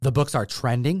The books are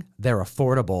trending, they're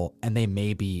affordable, and they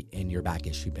may be in your back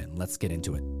issue bin. Let's get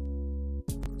into it.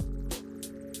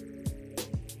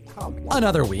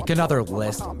 Another week, another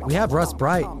list. We have Russ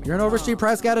Bright. You're an Overstreet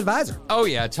Price Guide advisor. Oh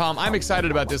yeah, Tom, I'm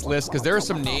excited about this list because there are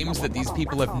some names that these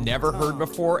people have never heard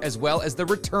before, as well as the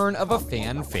return of a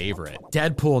fan favorite.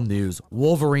 Deadpool news,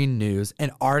 Wolverine news,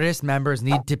 and artist members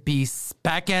need to be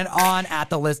specking on at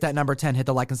the list at number 10. Hit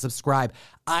the like and subscribe.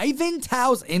 Ivan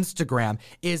Tao's Instagram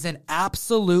is an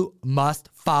absolute must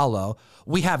follow.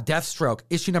 We have Deathstroke,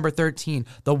 issue number 13,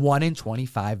 the 1 in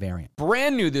 25 variant.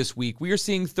 Brand new this week, we are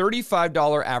seeing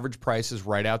 $35 average prices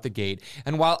right out the gate.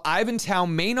 And while Ivan Tao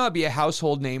may not be a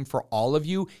household name for all of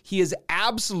you, he is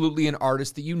absolutely an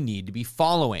artist that you need to be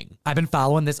following. I've been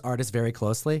following this artist very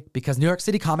closely because New York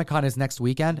City Comic Con is next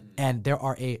weekend, and there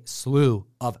are a slew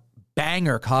of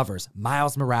banger covers.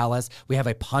 Miles Morales. We have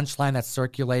a punchline that's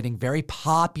circulating, very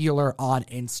popular on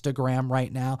Instagram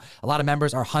right now. A lot of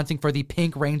members are hunting for the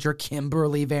Pink Ranger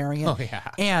Kimberly variant. Oh,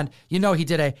 yeah. And he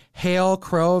did a Hail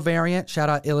Crow variant. Shout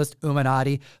out Illust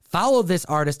Uminati. Follow this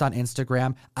artist on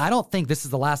Instagram. I don't think this is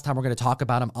the last time we're going to talk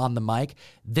about him on the mic.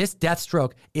 This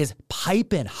Deathstroke is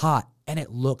piping hot, and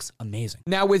it looks amazing.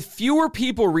 Now, with fewer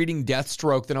people reading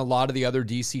Deathstroke than a lot of the other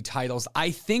DC titles,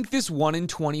 I think this 1 in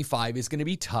 25 is going to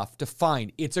be tough to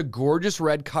find. It's a gorgeous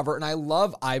red cover, and I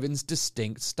love Ivan's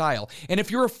distinct style. And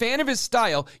if you're a fan of his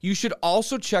style, you should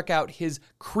also check out his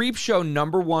Creepshow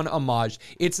 #1 homage.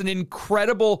 It's an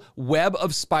incredible Web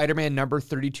of Spider-Man number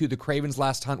 32, The Kraven's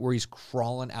Last Hunt, where he's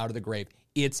crawling out of the grave.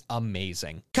 It's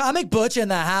amazing. Comic Butch in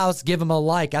the house. Give him a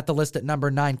like. At the list at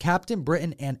number 9, Captain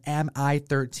Britain and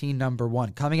MI-13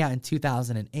 #1, coming out in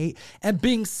 2008 and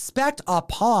being spec'd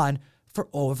upon for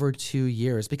over 2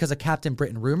 years because of Captain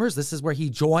Britain rumors. This is where he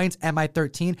joins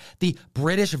MI-13, the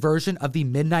British version of the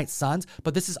Midnight Suns.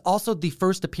 But this is also the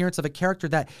first appearance of a character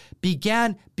that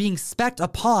began being spec'd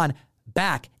upon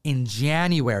back in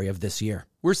January of this year.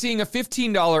 We're seeing a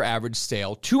 $15 average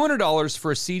sale, $200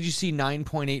 for a CGC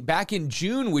 9.8 back in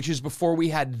June, which is before we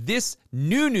had this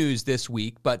new news this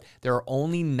week, but there are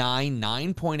only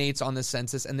 9.8s on the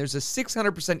census, and there's a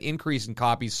 600% increase in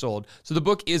copies sold, so the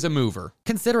book is a mover.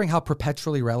 Considering how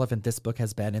perpetually relevant this book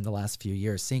has been in the last few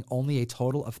years, seeing only a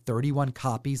total of 31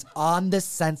 copies on the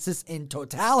census in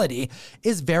totality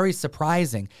is very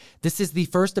surprising. This is the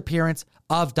first appearance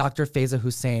of Dr. Faiza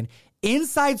Hussein.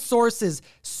 Inside sources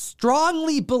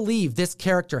strongly believe this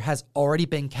character has already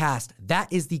been cast.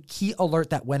 That is the key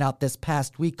alert that went out this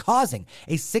past week, causing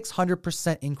a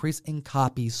 600% increase in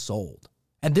copies sold.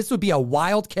 And this would be a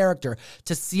wild character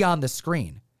to see on the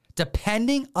screen,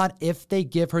 depending on if they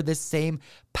give her the same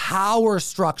power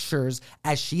structures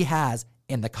as she has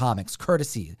in the comics,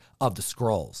 courtesy of the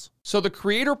Skrulls. So the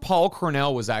creator Paul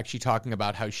Cornell was actually talking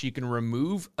about how she can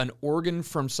remove an organ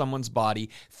from someone's body,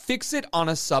 fix it on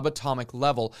a subatomic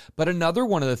level, but another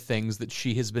one of the things that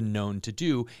she has been known to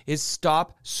do is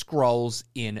stop Skrulls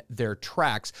in their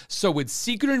tracks. So with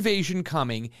Secret Invasion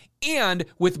coming and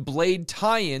with Blade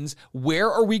tie-ins, where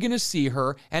are we going to see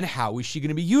her and how is she going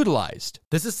to be utilized?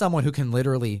 This is someone who can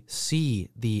literally see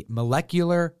the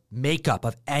molecular makeup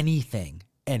of anything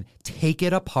and take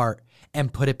it apart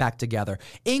and put it back together,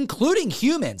 including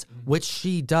humans, which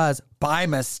she does by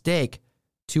mistake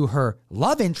to her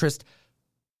love interest,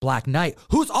 Black Knight,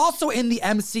 who's also in the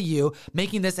MCU,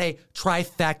 making this a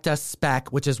trifecta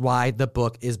spec, which is why the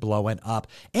book is blowing up.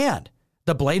 And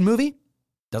the Blade movie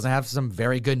doesn't have some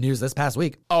very good news this past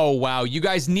week. Oh, wow. You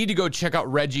guys need to go check out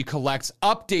Reggie Collect's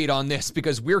update on this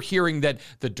because we're hearing that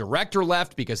the director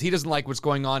left because he doesn't like what's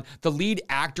going on. The lead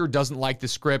actor doesn't like the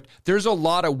script. There's a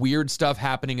lot of weird stuff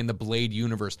happening in the Blade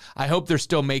universe. I hope they're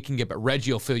still making it, but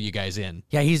Reggie will fill you guys in.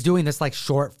 Yeah, he's doing this like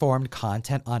short-form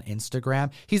content on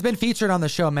Instagram. He's been featured on the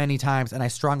show many times, and I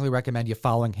strongly recommend you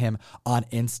following him on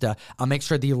Insta. I'll make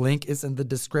sure the link is in the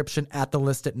description at the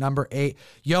list at number 8.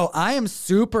 Yo, I am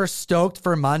super stoked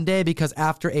for Monday because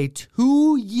after a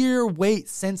 2-year wait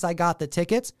since I got the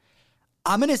tickets,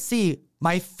 I'm going to see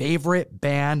my favorite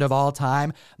band of all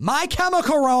time, My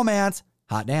Chemical Romance.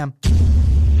 Hot damn.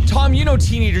 Tom, you know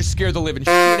teenagers scare the living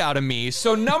shit out of me.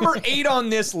 So number 8 on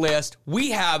this list,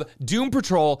 we have Doom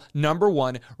Patrol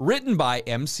 #1, written by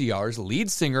MCR's lead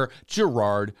singer,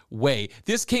 Gerard Way.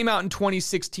 This came out in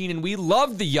 2016, and we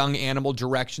loved the young animal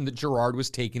direction that Gerard was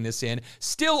taking this in.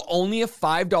 Still only a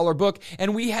 $5 book,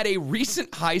 and we had a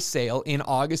recent high sale in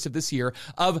August of this year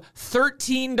of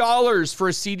 $13 for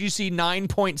a CGC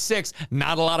 9.6.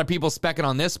 Not a lot of people specking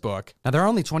on this book. Now, there are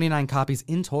only 29 copies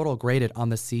in total graded on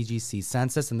the CGC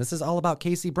census, and this is all about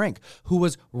Casey Brink, who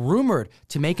was rumored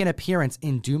to make an appearance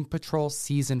in Doom Patrol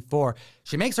Season 4.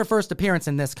 She makes her first appearance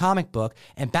in this comic book,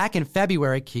 and back in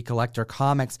February, Key Collector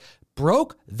Comics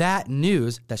broke that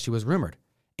news that she was rumored.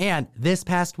 And this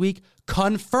past week,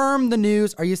 confirmed the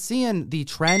news. Are you seeing the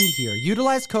trend here?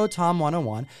 Utilize code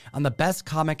TOM101 on the best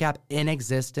comic app in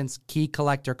existence, Key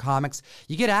Collector Comics.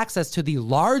 You get access to the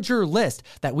larger list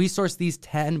that we source these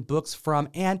 10 books from,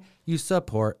 and you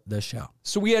support the show.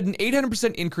 So we had an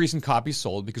 800% increase in copies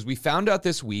sold because we found out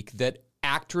this week that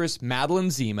actress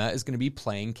Madeline Zima is going to be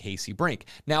playing Casey Brink.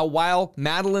 Now, while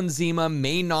Madeline Zima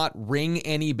may not ring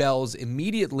any bells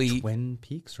immediately, Twin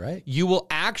Peaks, right? You will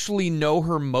actually know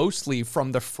her mostly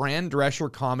from the Fran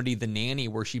Drescher comedy The Nanny,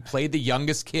 where she played the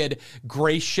youngest kid,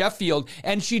 Grace Sheffield,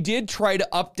 and she did try to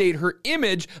update her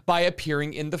image by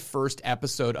appearing in the first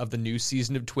episode of the new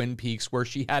season of Twin Peaks, where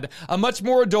she had a much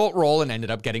more adult role and ended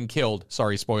up getting killed.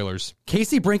 Sorry, spoilers.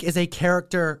 Casey Brink is a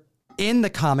character in the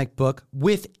comic book,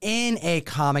 within a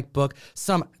comic book,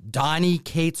 some Donny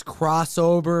Cates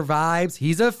crossover vibes.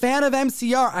 He's a fan of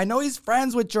MCR. I know he's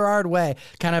friends with Gerard Way,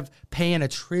 kind of paying a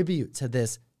tribute to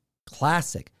this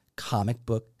classic comic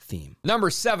book theme.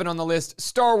 Number 7 on the list,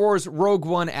 Star Wars Rogue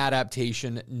One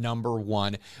adaptation number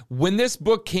 1. When this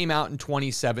book came out in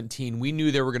 2017, we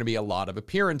knew there were going to be a lot of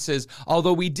appearances,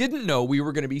 although we didn't know we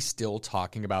were going to be still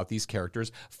talking about these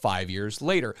characters 5 years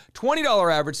later.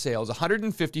 $20 average sales,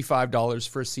 $155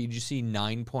 for a CGC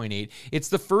 9.8. It's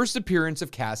the first appearance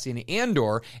of Cassian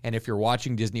Andor, and if you're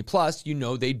watching Disney Plus, you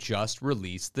know they just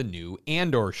released the new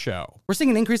Andor show. We're seeing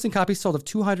an increase in copies sold of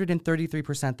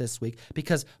 233% this week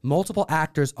because multiple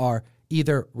actors are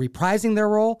either reprising their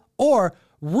role or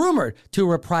rumored to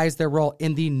reprise their role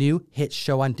in the new hit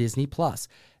show on Disney Plus.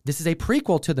 This is a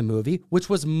prequel to the movie, which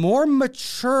was more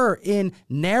mature in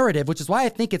narrative, which is why I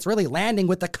think it's really landing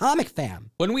with the comic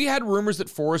fam. When we had rumors that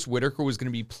Forrest Whitaker was going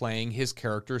to be playing his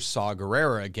character Saw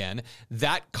Gerrera again,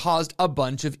 that caused a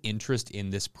bunch of interest in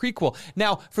this prequel.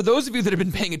 Now, for those of you that have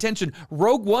been paying attention,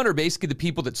 Rogue One are basically the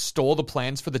people that stole the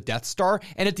plans for the Death Star,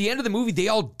 and at the end of the movie, they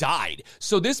all died.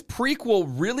 So this prequel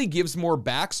really gives more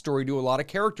backstory to a lot of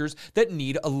characters that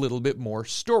need a little bit more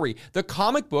story. The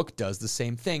comic book does the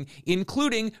same thing,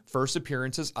 including first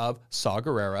appearances of Saw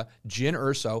Gerrera, Jyn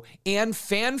Erso, and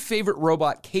fan favorite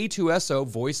robot K2SO,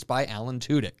 voiced by Alan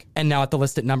Tudyk. And now at the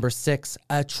list at number 6,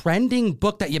 a trending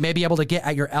book that you may be able to get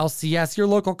at your LCS, your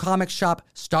local comic shop,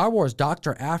 Star Wars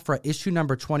Dr. Aphra, issue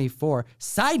number 24.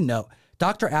 Side note,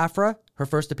 Dr. Aphra, her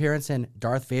first appearance in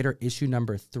Darth Vader issue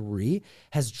number 3,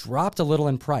 has dropped a little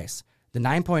in price. The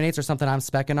 9.8s are something I'm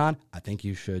specking on. I think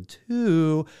you should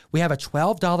too. We have a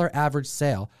 $12 average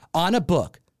sale on a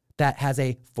book that has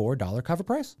a $4 cover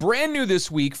price. Brand new this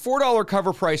week, $4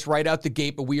 cover price right out the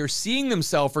gate, but we are seeing them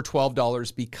sell for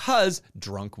 $12 because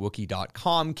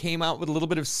DrunkWookie.com came out with a little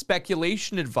bit of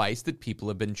speculation advice that people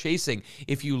have been chasing.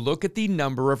 If you look at the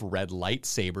number of red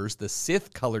lightsabers, the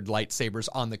Sith-colored lightsabers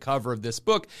on the cover of this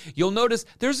book, you'll notice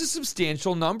there's a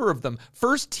substantial number of them.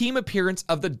 First team appearance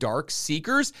of the Dark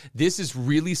Seekers. This is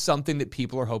really something that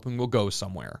people are hoping will go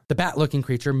somewhere. The bat-looking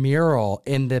creature, Mural,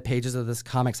 in the pages of this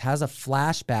comics has a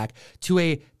flashback to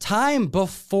a time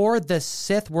before the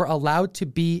Sith were allowed to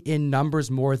be in numbers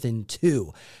more than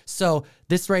 2. So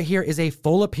this right here is a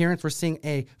full appearance. We're seeing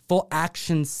a full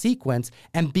action sequence.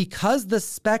 And because the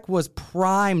spec was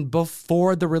primed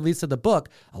before the release of the book,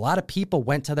 a lot of people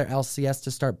went to their LCS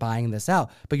to start buying this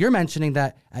out. But you're mentioning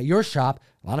that at your shop,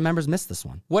 a lot of members missed this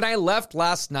one. When I left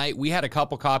last night, we had a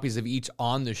couple copies of each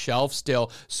on the shelf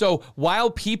still. So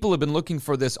while people have been looking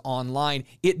for this online,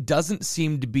 it doesn't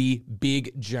seem to be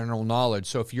big general knowledge.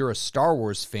 So if you're a Star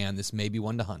Wars fan, this may be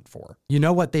one to hunt for. You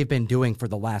know what they've been doing for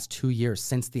the last 2 years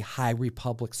since the High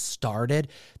Republic started?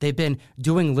 They've been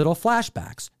doing little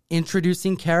flashbacks,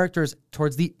 introducing characters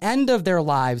towards the end of their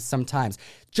lives sometimes,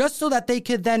 just so that they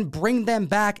could then bring them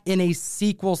back in a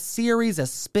sequel series, a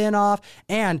spin-off,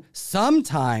 and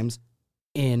sometimes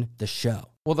in the show.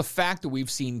 Well, the fact that we've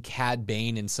seen Cad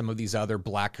Bane and some of these other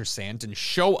Black Chrysanthemums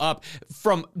show up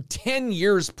from 10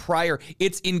 years prior,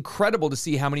 it's incredible to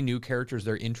see how many new characters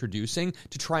they're introducing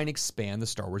to try and expand the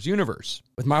Star Wars universe.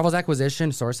 With Marvel's acquisition,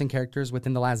 sourcing characters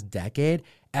within the last decade,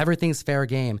 everything's fair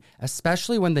game,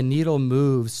 especially when the needle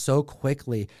moves so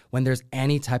quickly when there's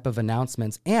any type of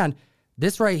announcements. And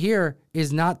this right here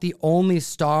is not the only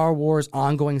Star Wars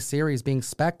ongoing series being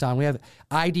spec'd on. We have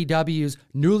IDW's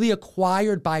newly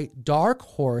acquired by Dark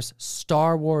Horse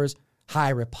Star Wars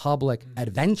High Republic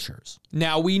Adventures.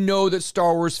 Now, we know that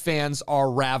Star Wars fans are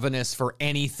ravenous for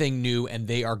anything new, and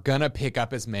they are going to pick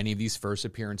up as many of these first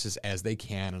appearances as they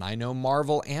can. And I know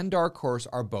Marvel and Dark Horse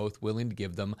are both willing to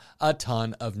give them a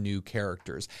ton of new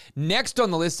characters. Next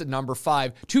on the list at number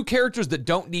 5, 2 characters that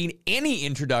don't need any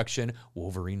introduction.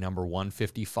 Wolverine number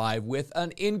 155 with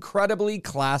an incredibly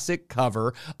classic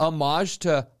cover, homage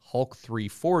to Hulk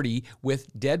 340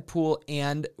 with Deadpool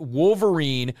and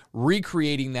Wolverine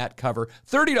recreating that cover.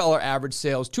 $30 average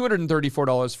sales,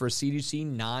 $234 for a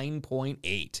CGC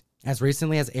 9.8. As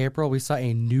recently as April, we saw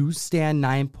a newsstand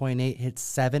 9.8 hit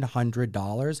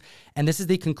 $700. And this is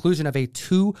the conclusion of a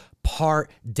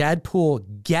two-part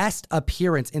Deadpool guest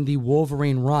appearance in the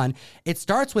Wolverine run. It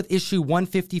starts with issue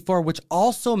 154, which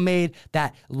also made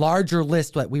that larger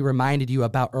list that we reminded you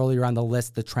about earlier on the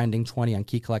list, the trending 20 on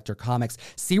Key Collector Comics.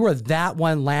 See where that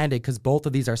one landed, because both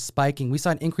of these are spiking. We saw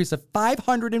an increase of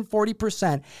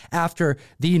 540% after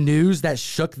the news that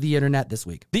shook the internet this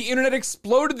week. The internet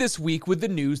exploded this week with the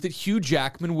news that Hugh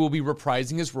Jackman will be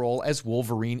reprising his role as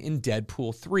Wolverine in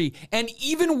Deadpool 3. And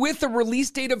even with the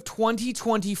release date of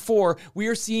 2024, we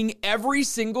are seeing every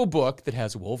single book that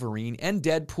has Wolverine and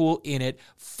Deadpool in it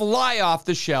fly off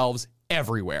the shelves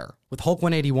everywhere. With Hulk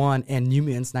 181 and New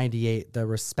Mutants 98, the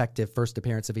respective first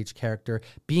appearance of each character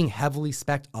being heavily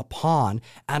spec'd upon,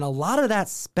 and a lot of that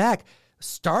spec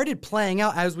started playing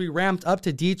out as we ramped up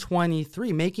to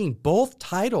D23, making both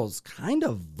titles kind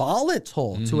of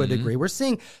volatile to a degree. We're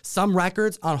seeing some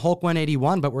records on Hulk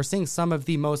 181, but we're seeing some of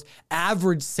the most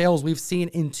average sales we've seen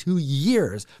in 2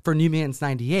 years for New Mutants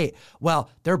 98.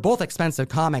 Well, they're both expensive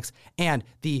comics, and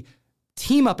the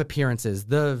team-up appearances,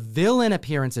 the villain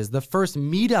appearances, the first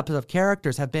meetups of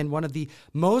characters have been one of the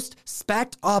most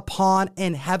spec'd upon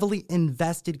and heavily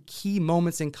invested key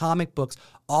moments in comic books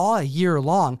all year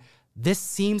long. This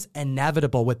seems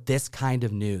inevitable with this kind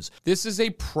of news. This is a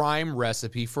prime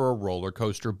recipe for a roller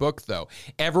coaster book, though.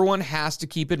 Everyone has to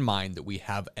keep in mind that we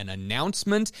have an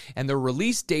announcement and the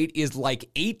release date is like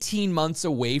 18 months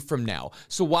away from now.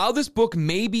 So while this book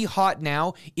may be hot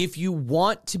now, if you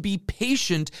want to be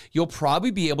patient, you'll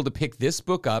probably be able to pick this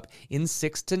book up in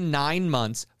 6 to 9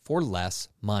 months for less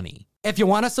money. If you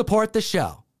want to support the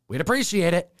show, we'd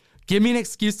appreciate it. Give me an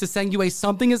excuse to send you a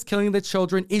Something is Killing the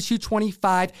Children issue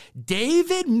 25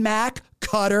 David Mack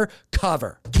Cutter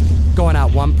cover. Going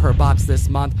out one per box this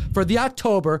month for the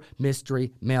October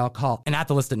Mystery Mail Call. And at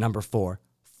the list at number 4,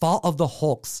 Fall of the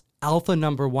Hulks, Alpha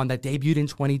number 1 that debuted in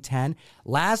 2010.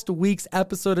 Last week's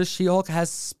episode of She-Hulk has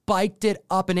spiked it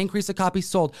up, an increase of copies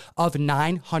sold of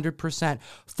 900%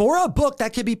 for a book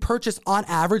that could be purchased on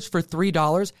average for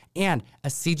 $3 and a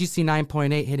CGC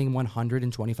 9.8 hitting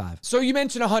 125. So you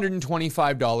mentioned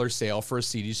 $125 sale for a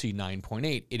CGC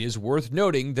 9.8. It is worth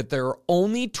noting that there are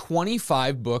only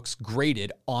 25 books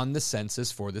graded on the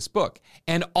census for this book,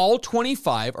 and all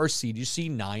 25 are CGC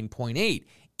 9.8.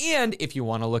 And if you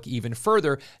want to look even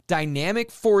further,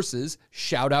 Dynamic Forces,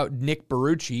 shout out Nick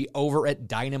Barucci over at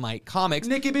Dynamite Comics.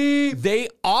 Nicky B! They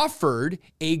offered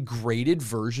a graded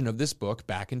version of this book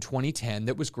back in 2010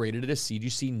 that was graded at a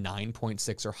CGC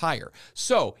 9.6 or higher.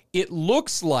 So it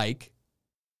looks like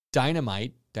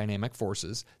Dynamic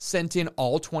Forces sent in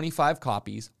all 25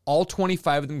 copies, all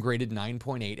 25 of them graded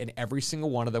 9.8, and every single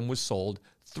one of them was sold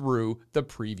through the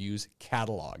Previews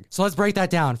catalog. So let's break that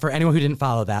down for anyone who didn't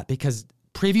follow that, because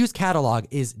Previews catalog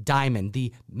is Diamond,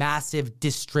 the massive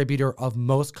distributor of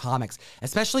most comics,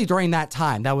 especially during that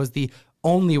time. That was the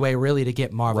only way really to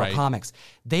get Marvel comics.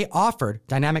 They offered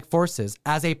Dynamic Forces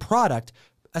as a product,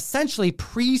 essentially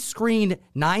pre-screened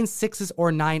 9.6s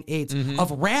or 9.8s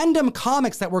of random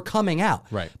comics that were coming out.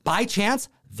 Right. By chance,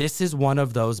 this is one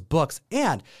of those books.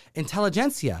 And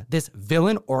Intelligentsia, this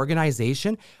villain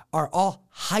organization, are all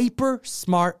hyper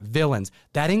smart villains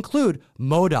that include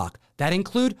MODOK, that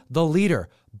include the Leader,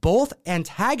 both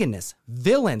antagonists,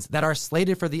 villains that are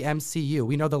slated for the MCU.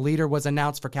 We know the Leader was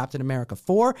announced for Captain America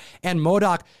 4, and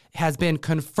MODOK has been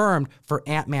confirmed for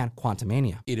Ant-Man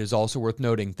Quantumania. It is also worth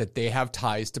noting that they have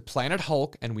ties to Planet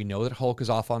Hulk, and we know that Hulk is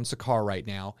off on Sakaar right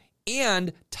now,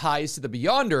 and ties to the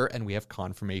Beyonder, and we have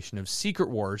confirmation of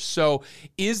Secret Wars. So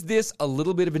is this a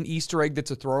little bit of an Easter egg that's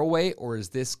a throwaway, or is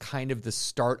this kind of the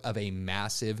start of a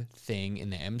massive thing in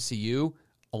the MCU?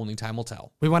 Only time will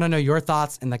tell. We want to know your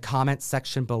thoughts in the comment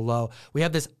section below. We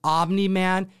have this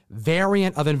Omni-Man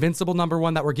variant of Invincible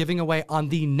 #1 that we're giving away on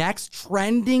the next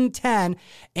Trending 10.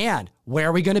 And where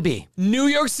are we going to be? New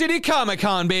York City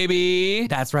Comic-Con, baby.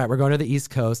 That's right. We're going to the East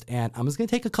Coast, and I'm just going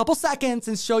to take a couple seconds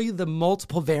and show you the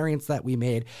multiple variants that we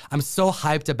made. I'm so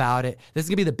hyped about it. This is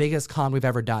going to be the biggest con we've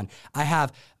ever done. I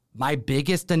have my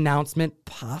biggest announcement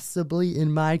possibly in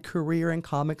my career in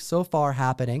comics so far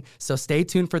happening. So stay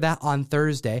tuned for that on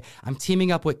Thursday. I'm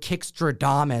teaming up with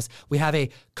Kickstradamus. We have a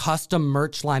custom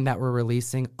merch line that we're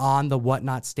releasing on the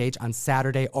Whatnot stage on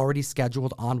Saturday, already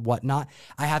scheduled on Whatnot.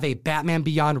 I have a Batman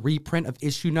Beyond reprint of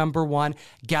issue #1,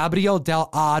 Gabriel Del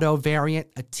Otto variant,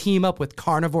 a team up with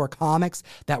Carnivore Comics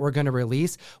that we're going to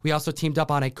release. We also teamed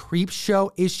up on a Creep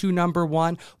Show issue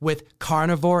 #1 with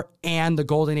Carnivore and the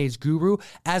Golden Age Guru,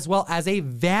 as as well as a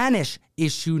Vanish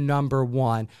issue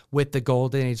 #1 with the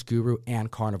Golden Age Guru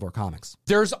and Carnivore Comics.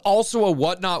 There's also a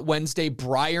Whatnot Wednesday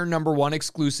Briar #1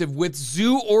 exclusive with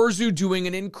Zu Orzu doing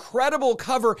an incredible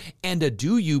cover and a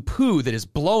Do You Poo that is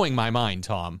blowing my mind,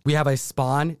 Tom. We have a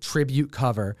Spawn tribute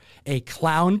cover, a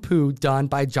Clown Poo done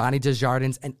by Johnny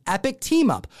Desjardins, an epic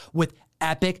team up with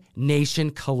Epic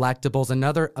Nation Collectibles,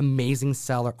 another amazing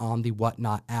seller on the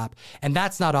Whatnot app. And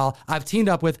that's not all. I've teamed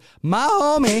up with my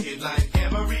homie,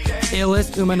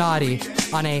 Illest Illuminati,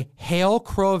 on a Hail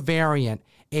Crow variant,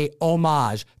 a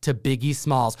homage to Biggie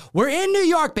Smalls. We're in New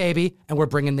York, baby, and we're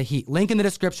bringing the heat. Link in the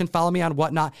description. Follow me on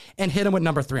Whatnot and hit him with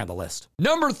 #3 on the list.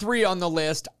 #3 on the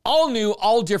list, all new,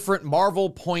 all different Marvel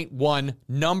 .1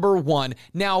 #1.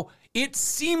 Now, it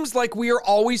seems like we are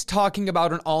always talking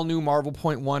about an all-new Marvel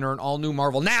 .1 or an all-new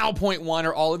Marvel Now .1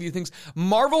 or all of these things.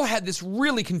 Marvel had this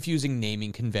really confusing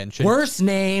naming convention. Worst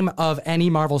name of any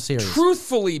Marvel series.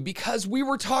 Truthfully, because we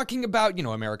were talking about,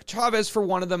 America Chavez for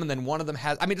one of them, and then one of them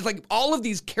has, it's like all of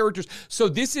these characters. So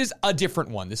this is a different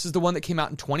one. This is the one that came out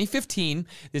in 2015.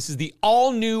 This is the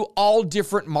all-new,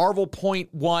 all-different Marvel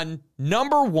 .1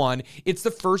 #1. It's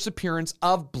the first appearance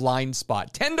of Blind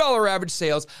Spot. $10 average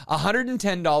sales,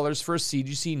 $110 for a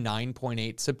CGC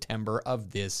 9.8 September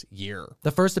of this year.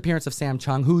 The first appearance of Sam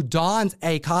Chung, who dons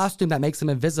a costume that makes him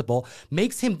invisible,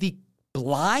 makes him the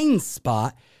Blind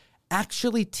Spot,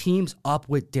 actually teams up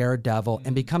with Daredevil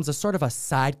and becomes a sort of a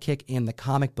sidekick in the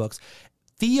comic books.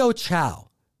 Theo Chow,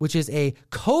 which is a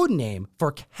code name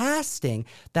for casting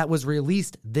that was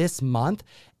released this month,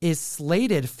 is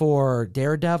slated for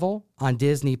Daredevil on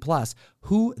Disney+.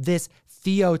 Who this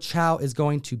Theo Chow is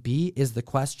going to be is the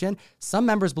question. Some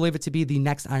members believe it to be the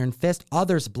next Iron Fist,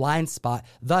 others Blind Spot,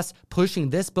 thus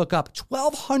pushing this book up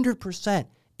 1,200%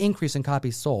 increase in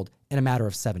copies sold in a matter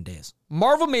of 7 days.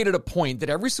 Marvel made it a point that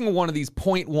every single one of these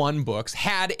 .1 books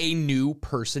had a new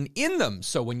person in them.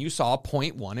 So when you saw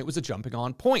 .1, it was a jumping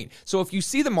on point. So if you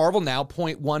see the Marvel Now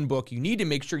 .1 book, you need to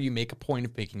make sure you make a point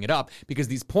of picking it up, because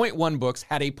these .1 books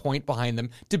had a point behind them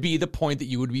to be the point that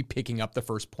you would be picking up the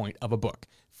first point of a book.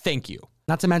 Thank you.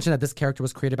 Not to mention that this character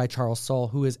was created by Charles Soule,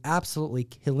 who is absolutely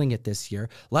killing it this year,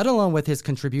 let alone with his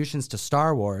contributions to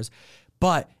Star Wars.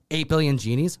 But 8 Billion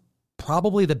Genies,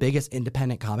 probably the biggest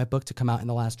independent comic book to come out in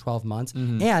the last 12 months.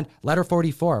 And Letter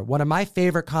 44, one of my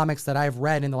favorite comics that I've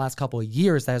read in the last couple of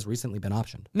years that has recently been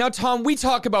optioned. Now, Tom, we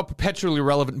talk about perpetually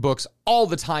relevant books all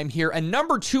the time here, and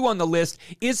 #2 on the list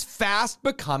is fast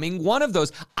becoming one of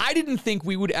those. I didn't think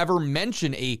we would ever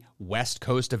mention a West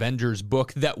Coast Avengers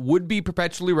book that would be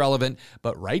perpetually relevant,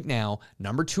 but right now,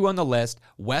 #2 on the list,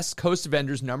 West Coast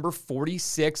Avengers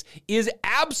 #46, is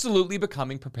absolutely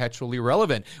becoming perpetually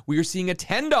relevant. We are seeing a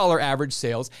 $10 average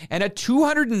sales and a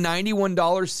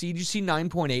 $291 CGC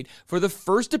 9.8 for the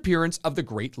first appearance of the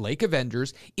Great Lake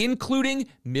Avengers, including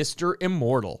Mr.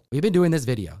 Immortal. We've been doing this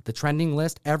video, the trending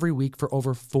list, every week for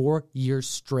over 4 years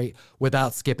straight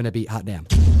without skipping a beat. Hot damn.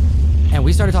 And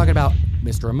we started talking about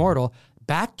Mr. Immortal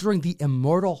back during the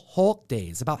Immortal Hulk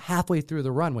days, about halfway through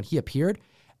the run when he appeared.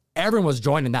 Everyone was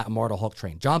joining that Immortal Hulk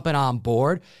train, jumping on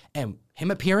board, and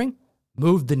him appearing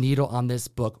moved the needle on this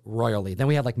book royally. Then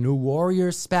we had like New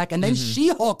Warriors spec, and then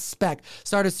She-Hulk spec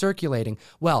started circulating.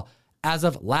 Well, as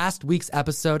of last week's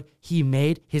episode, he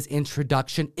made his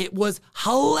introduction. It was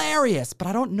hilarious, but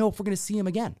I don't know if we're going to see him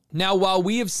again. Now, while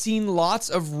we have seen lots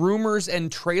of rumors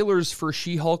and trailers for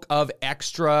She-Hulk of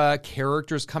extra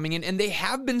characters coming in, and they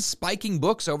have been spiking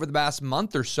books over the past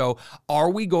month or so, are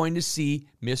we going to see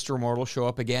Mr. Immortal show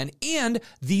up again? And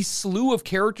the slew of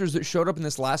characters that showed up in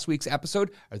this last week's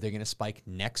episode, are they going to spike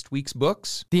next week's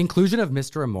books? The inclusion of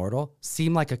Mr. Immortal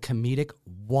seemed like a comedic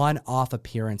one-off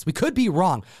appearance. We could be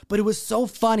wrong, but it was so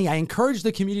funny. I encourage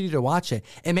the community to watch it.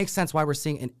 It makes sense why we're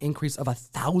seeing an increase of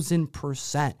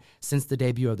 1,000% since the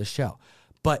debut of the show.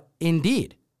 But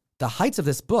indeed, the heights of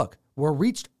this book were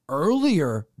reached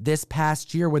earlier this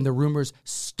past year when the rumors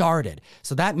started.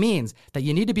 So that means that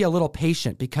you need to be a little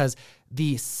patient, because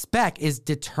the spec is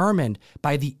determined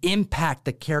by the impact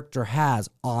the character has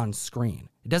on screen.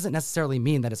 It doesn't necessarily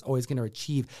mean that it's always going to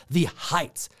achieve the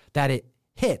heights that it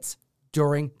hits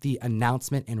during the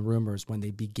announcement and rumors when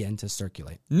they begin to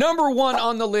circulate. #1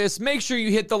 on the list, make sure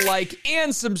you hit the like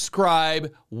and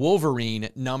subscribe, Wolverine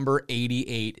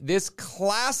 #88. This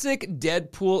classic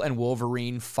Deadpool and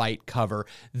Wolverine fight cover.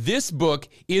 This book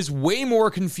is way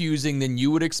more confusing than you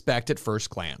would expect at first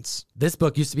glance. This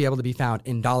book used to be able to be found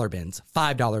in dollar bins,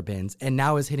 $5 bins, and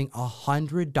now is hitting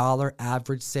 $100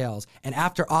 average sales. And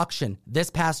after auction, this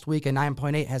past week, a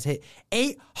 9.8 has hit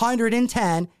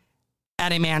 $810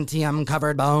 adamantium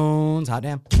covered bones. Hot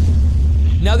damn.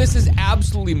 Now, this is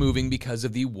absolutely moving because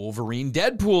of the Wolverine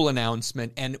Deadpool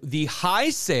announcement, and the high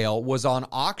sale was on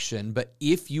auction, but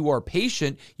if you are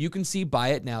patient, you can see buy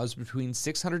it now is between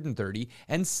 $630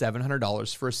 and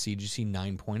 $700 for a CGC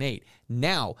 9.8.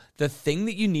 Now, the thing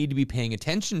that you need to be paying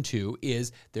attention to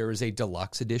is there is a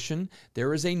deluxe edition,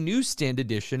 there is a newsstand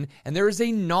edition, and there is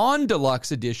a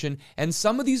non-deluxe edition, and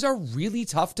some of these are really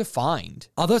tough to find.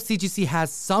 Although CGC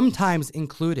has sometimes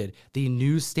included the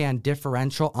newsstand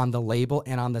differential on the label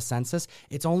and on the census,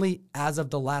 it's only as of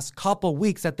the last couple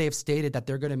weeks that they've stated that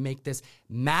they're going to make this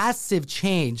massive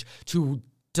change to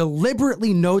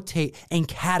deliberately notate and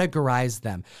categorize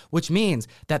them, which means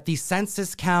that the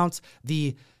census counts,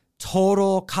 the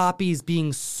total copies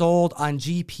being sold on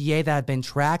GPA that have been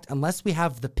tracked, unless we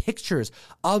have the pictures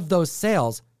of those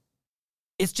sales,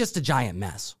 it's just a giant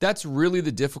mess. That's really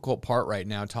the difficult part right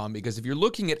now, Tom, because if you're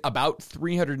looking at about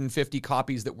 350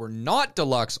 copies that were not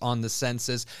deluxe on the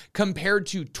census compared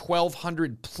to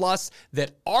 1,200 plus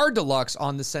that are deluxe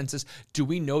on the census, do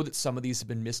we know that some of these have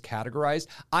been miscategorized?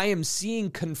 I am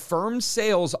seeing confirmed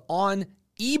sales on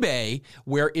eBay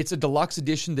where it's a deluxe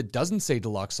edition that doesn't say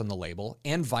deluxe on the label,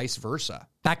 and vice versa.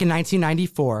 Back in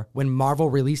 1994, when Marvel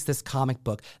released this comic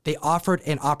book, they offered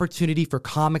an opportunity for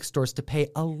comic stores to pay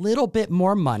a little bit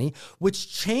more money,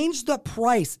 which changed the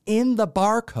price in the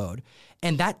barcode.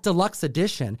 And that deluxe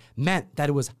edition meant that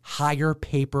it was higher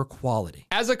paper quality.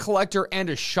 As a collector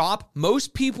and a shop,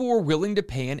 most people were willing to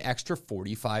pay an extra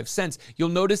 45 cents. You'll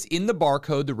notice in the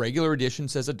barcode, the regular edition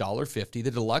says $1.50, the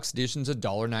deluxe edition's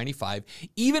 $1.95.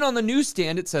 Even on the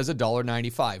newsstand, it says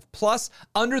 $1.95. Plus,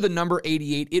 under the number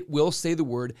 88, it will say the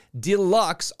word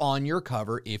deluxe on your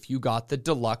cover if you got the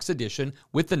deluxe edition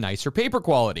with the nicer paper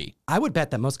quality. I would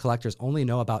bet that most collectors only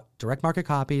know about direct market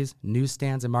copies,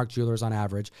 newsstands, and marked jewelers on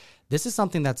average. This is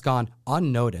something that's gone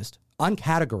unnoticed,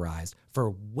 uncategorized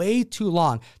for way too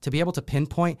long to be able to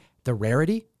pinpoint the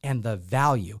rarity and the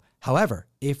value. However,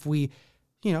 if we,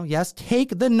 yes,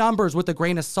 take the numbers with a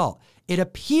grain of salt, it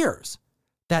appears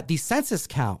that the census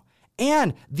count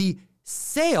and the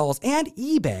sales and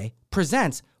eBay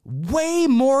presents way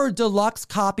more deluxe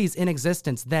copies in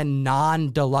existence than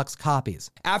non-deluxe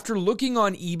copies. After looking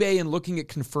on eBay and looking at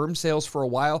confirmed sales for a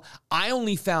while, I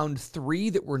only found 3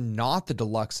 that were not the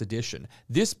deluxe edition.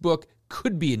 This book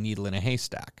could be a needle in a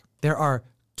haystack. There are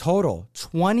total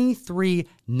 23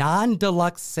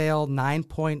 non-deluxe sale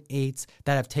 9.8s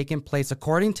that have taken place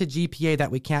according to GPA that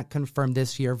we can't confirm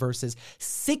this year versus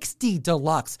 60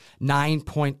 deluxe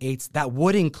 9.8s that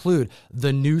would include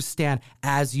the newsstand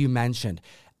as you mentioned.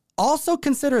 Also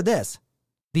consider this,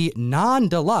 the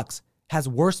non-deluxe has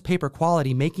worse paper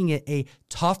quality, making it a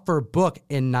tougher book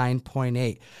in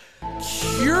 9.8.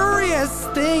 Curious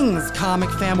things, comic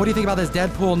fam. What do you think about this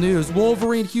Deadpool news,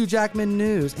 Wolverine, Hugh Jackman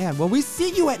news? And when we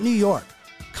see you at New York,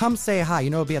 come say hi.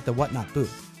 It'll be at the Whatnot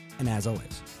booth. And as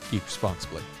always, keep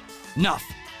responsibly. Enough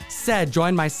said.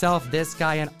 Join myself, this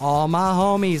guy, and all my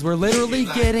homies. We're literally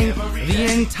getting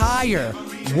the entire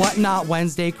Whatnot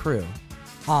Wednesday crew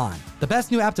on the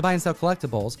best new app to buy and sell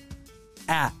collectibles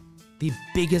at the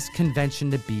biggest convention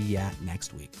to be at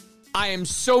next week. I am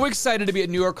so excited to be at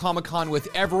New York Comic Con with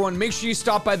everyone. Make sure you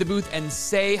stop by the booth and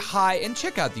say hi and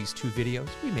check out these 2 videos.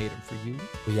 We made them for you.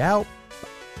 We out.